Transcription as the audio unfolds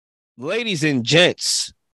Ladies and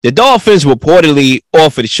gents, the Dolphins reportedly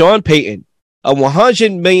offered Sean Payton a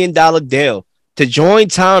 $100 million deal to join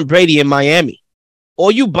Tom Brady in Miami.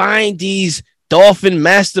 Are you buying these Dolphin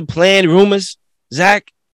master plan rumors,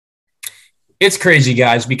 Zach? It's crazy,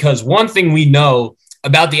 guys, because one thing we know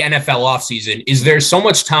about the NFL offseason is there's so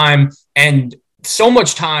much time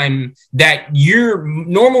that you're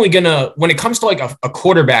normally gonna, when it comes to like a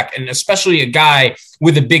quarterback and especially a guy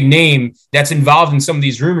with a big name that's involved in some of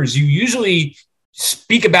these rumors, you usually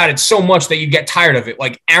speak about it so much that you get tired of it.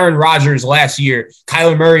 Like Aaron Rodgers last year,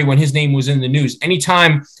 Kyler Murray when his name was in the news.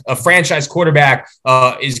 Anytime a franchise quarterback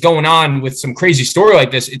is going on with some crazy story like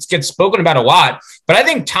this, it gets spoken about a lot. But I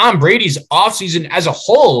think Tom Brady's offseason as a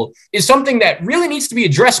whole is something that really needs to be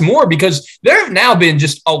addressed more, because there have now been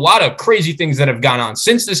just a lot of crazy things that have gone on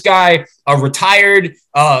since this guy retired,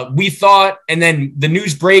 we thought, and then the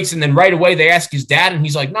news breaks, and then right away they ask his dad, and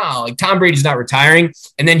he's like, nah, like Tom Brady's not retiring.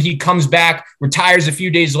 And then he comes back, retires a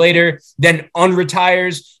few days later, then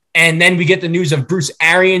unretires. And then we get the news of Bruce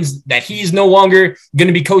Arians that he's no longer going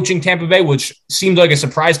to be coaching Tampa Bay, which seemed like a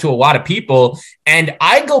surprise to a lot of people. And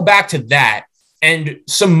I go back to that. And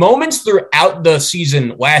some moments throughout the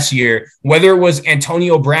season last year, whether it was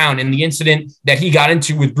Antonio Brown and the incident that he got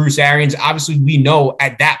into with Bruce Arians, obviously we know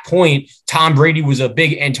at that point, Tom Brady was a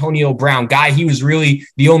big Antonio Brown guy. He was really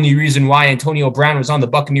the only reason why Antonio Brown was on the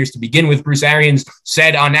Buccaneers to begin with. Bruce Arians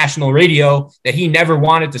said on national radio that he never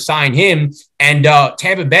wanted to sign him. And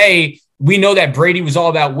Tampa Bay, we know that Brady was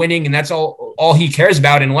all about winning, and that's all he cares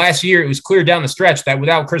about. And last year, it was clear down the stretch that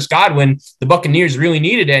without Chris Godwin, the Buccaneers really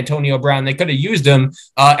needed Antonio Brown. They could have used him.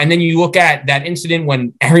 And then you look at that incident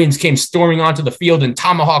when Arians came storming onto the field and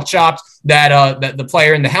tomahawk chops that the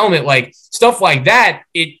player in the helmet, like stuff like that.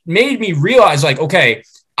 It made me realize, like, okay,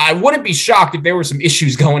 I wouldn't be shocked if there were some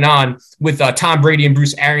issues going on with Tom Brady and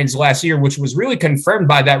Bruce Arians last year, which was really confirmed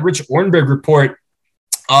by that Rich Orenberg report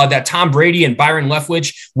that Tom Brady and Byron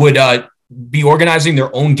Leftwich would be organizing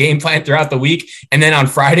their own game plan throughout the week. And then on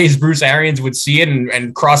Fridays, Bruce Arians would see it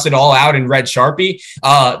and cross it all out in red Sharpie.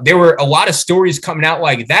 There were a lot of stories coming out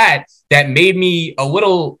like that made me a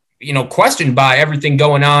little, questioned by everything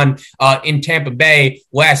going on in Tampa Bay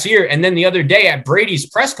last year. And then the other day at Brady's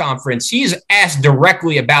press conference, he's asked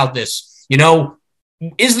directly about this.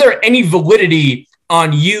 Is there any validity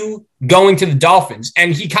on you going to the Dolphins?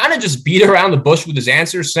 And he kind of just beat around the bush with his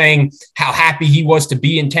answers, saying how happy he was to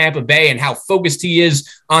be in Tampa Bay and how focused he is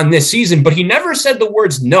on this season. But he never said the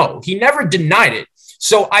words no. He never denied it.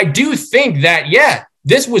 So I do think that, yeah,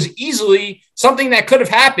 this was easily something that could have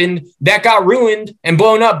happened that got ruined and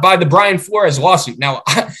blown up by the Brian Flores lawsuit. Now,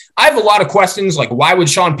 I have a lot of questions, like why would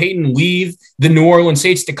Sean Payton leave the New Orleans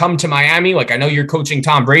Saints to come to Miami? Like, I know you're coaching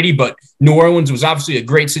Tom Brady, but New Orleans was obviously a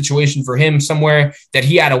great situation for him, somewhere that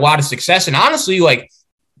he had a lot of success. And honestly, like,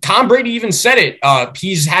 Tom Brady even said it.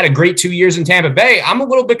 He's had a great 2 years in Tampa Bay. I'm a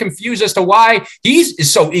little bit confused as to why he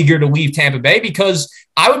is so eager to leave Tampa Bay, because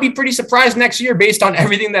I would be pretty surprised next year, based on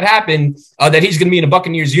everything that happened, that he's going to be in a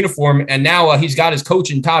Buccaneers uniform. And now he's got his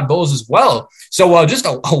coach in Todd Bowles as well. So just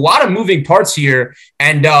a lot of moving parts here.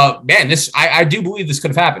 And man, I do believe this could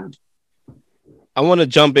have happened. I want to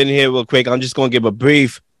jump in here real quick. I'm just going to give a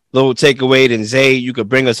brief little takeaway, then Zay, you could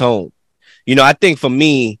bring us home. I think for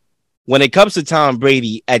me, when it comes to Tom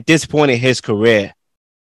Brady at this point in his career,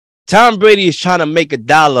 Tom Brady is trying to make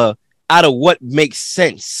 $1 out of what makes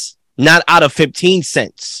sense, not out of 15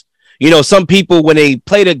 cents. Some people, when they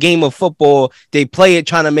play the game of football, they play it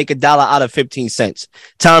trying to make $1 out of 15 cents.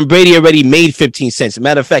 Tom Brady already made 15 cents.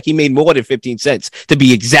 Matter of fact, he made more than 15 cents to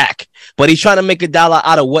be exact. But he's trying to make $1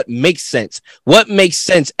 out of what makes sense. What makes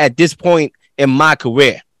sense at this point in my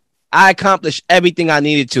career? I accomplished everything I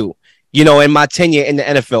needed to. In my tenure in the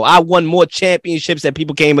NFL, I won more championships that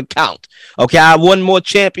people can't even count. Okay, I won more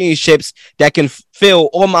championships that can fill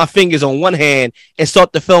all my fingers on one hand and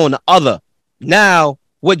start to fill on the other. Now,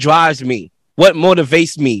 what drives me? What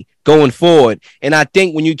motivates me going forward? And I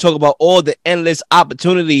think when you talk about all the endless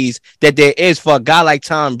opportunities that there is for a guy like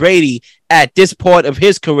Tom Brady at this part of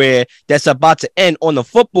his career that's about to end on the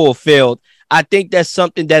football field, I think that's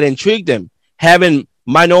something that intrigued him. Having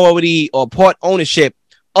minority or part ownership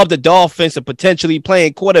of the Dolphins and potentially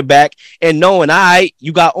playing quarterback, and knowing, all right,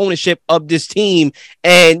 you got ownership of this team,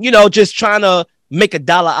 and, just trying to make $1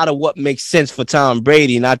 out of what makes sense for Tom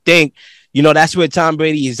Brady. And I think, that's where Tom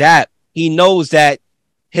Brady is at. He knows that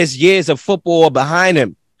his years of football are behind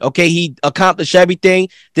him. Okay, he accomplished everything.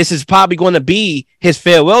 This is probably going to be his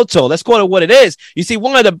farewell tour. Let's call it what it is. You see,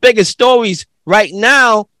 one of the biggest stories right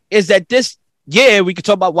now is that this Yeah, we could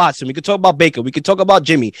talk about Watson. We could talk about Baker. We could talk about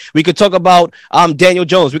Jimmy. We could talk about Daniel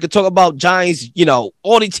Jones. We could talk about Giants,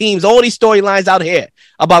 all the teams, all these storylines out here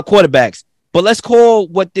about quarterbacks. But let's call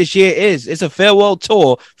what this year is. It's a farewell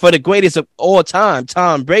tour for the greatest of all time,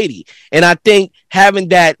 Tom Brady. And I think having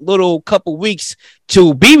that little couple weeks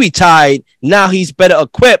to be retired, now he's better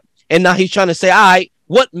equipped. And now he's trying to say, all right,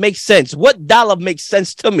 what makes sense? What dollar makes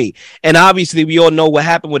sense to me? And obviously, we all know what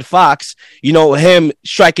happened with Fox, him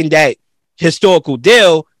striking that historical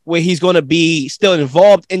deal where he's going to be still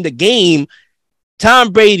involved in the game.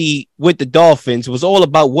 Tom Brady with the Dolphins was all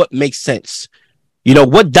about what makes sense.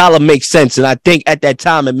 What dollar makes sense? And I think at that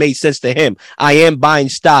time it made sense to him. I am buying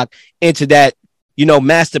stock into that,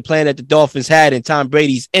 master plan that the Dolphins had and Tom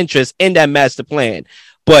Brady's interest in that master plan.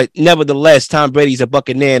 But nevertheless, Tom Brady's a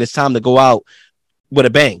Buccaneer and it's time to go out with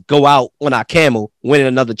a bang. Go out on our camel, winning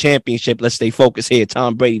another championship. Let's stay focused here.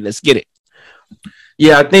 Tom Brady, let's get it.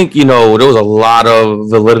 Yeah, I think, there was a lot of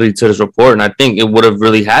validity to this report, and I think it would have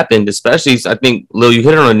really happened, especially, I think, Lil, you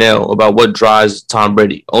hit it on the nail about what drives Tom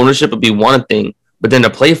Brady. Ownership would be one thing, but then to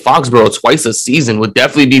play Foxborough twice a season would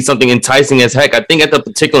definitely be something enticing as heck. I think at the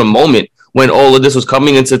particular moment when all of this was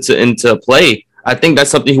coming into play, I think that's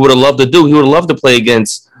something he would have loved to do. He would have loved to play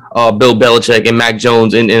against Bill Belichick and Mac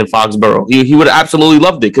Jones in Foxborough. He would have absolutely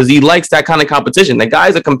loved it because he likes that kind of competition. That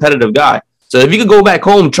guy's a competitive guy. So if you could go back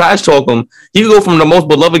home, trash talk him, he could go from the most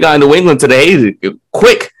beloved guy in New England to the hated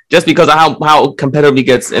quick just because of how competitive he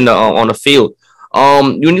gets on the field.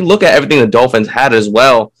 When you look at everything the Dolphins had as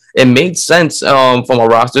well, it made sense from a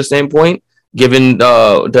roster standpoint, given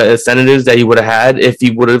the incentives that he would have had if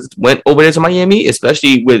he would have went over there to Miami,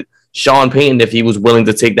 especially with Sean Payton, if he was willing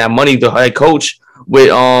to take that money to head coach with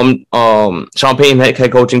Sean Payton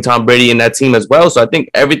head coaching Tom Brady and that team as well. So I think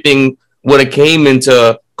everything would have came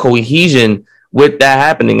into cohesion with that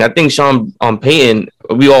happening. I think Sean Payton,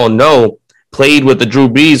 we all know, played with the Drew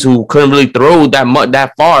Brees, who couldn't really throw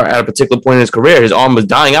that far at a particular point in his career. His arm was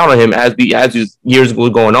dying out on him as his years were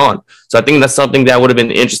going on. So I think that's something that would have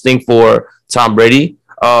been interesting for Tom Brady,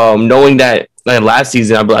 knowing that last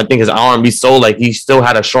season, I think his arm, he still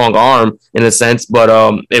had a strong arm in a sense, but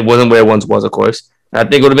it wasn't where it once was, of course. And I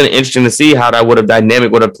think it would have been interesting to see how that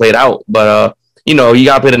dynamic would have played out. But, you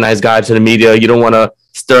got to play the nice guy to the media. You don't want to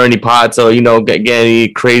stir any pots or, get any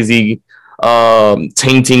crazy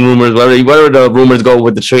tainting rumors, whatever the rumors go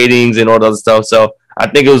with the tradings and all that other stuff. So I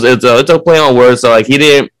think it's a play on words. So he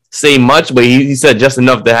didn't say much, but he said just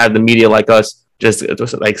enough to have the media like us just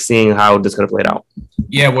seeing how this could have played out.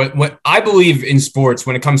 Yeah, what I believe in sports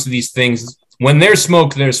when it comes to these things, when there's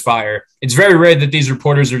smoke, there's fire. It's very rare that these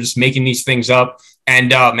reporters are just making these things up. And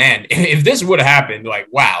man, if this would have happened,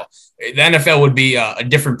 wow, the NFL would be a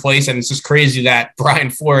different place. And it's just crazy that Brian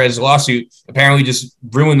Flores lawsuit apparently just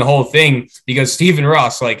ruined the whole thing because Stephen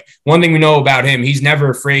Ross, one thing we know about him, he's never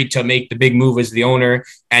afraid to make the big move as the owner.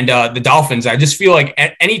 And the Dolphins, I just feel like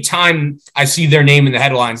at any time I see their name in the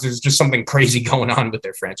headlines, there's just something crazy going on with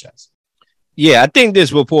their franchise. Yeah, I think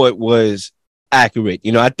this report was accurate.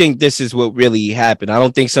 I think this is what really happened. I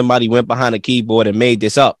don't think somebody went behind a keyboard and made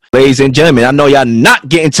this up. Ladies and gentlemen, I know y'all not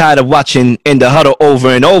getting tired of watching In the Huddle over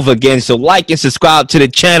and over again. So like and subscribe to the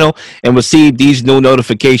channel and receive these new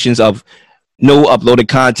notifications of new uploaded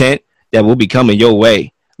content that will be coming your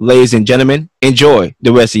way. Ladies and gentlemen, enjoy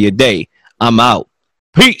the rest of your day. I'm out.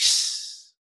 Peace.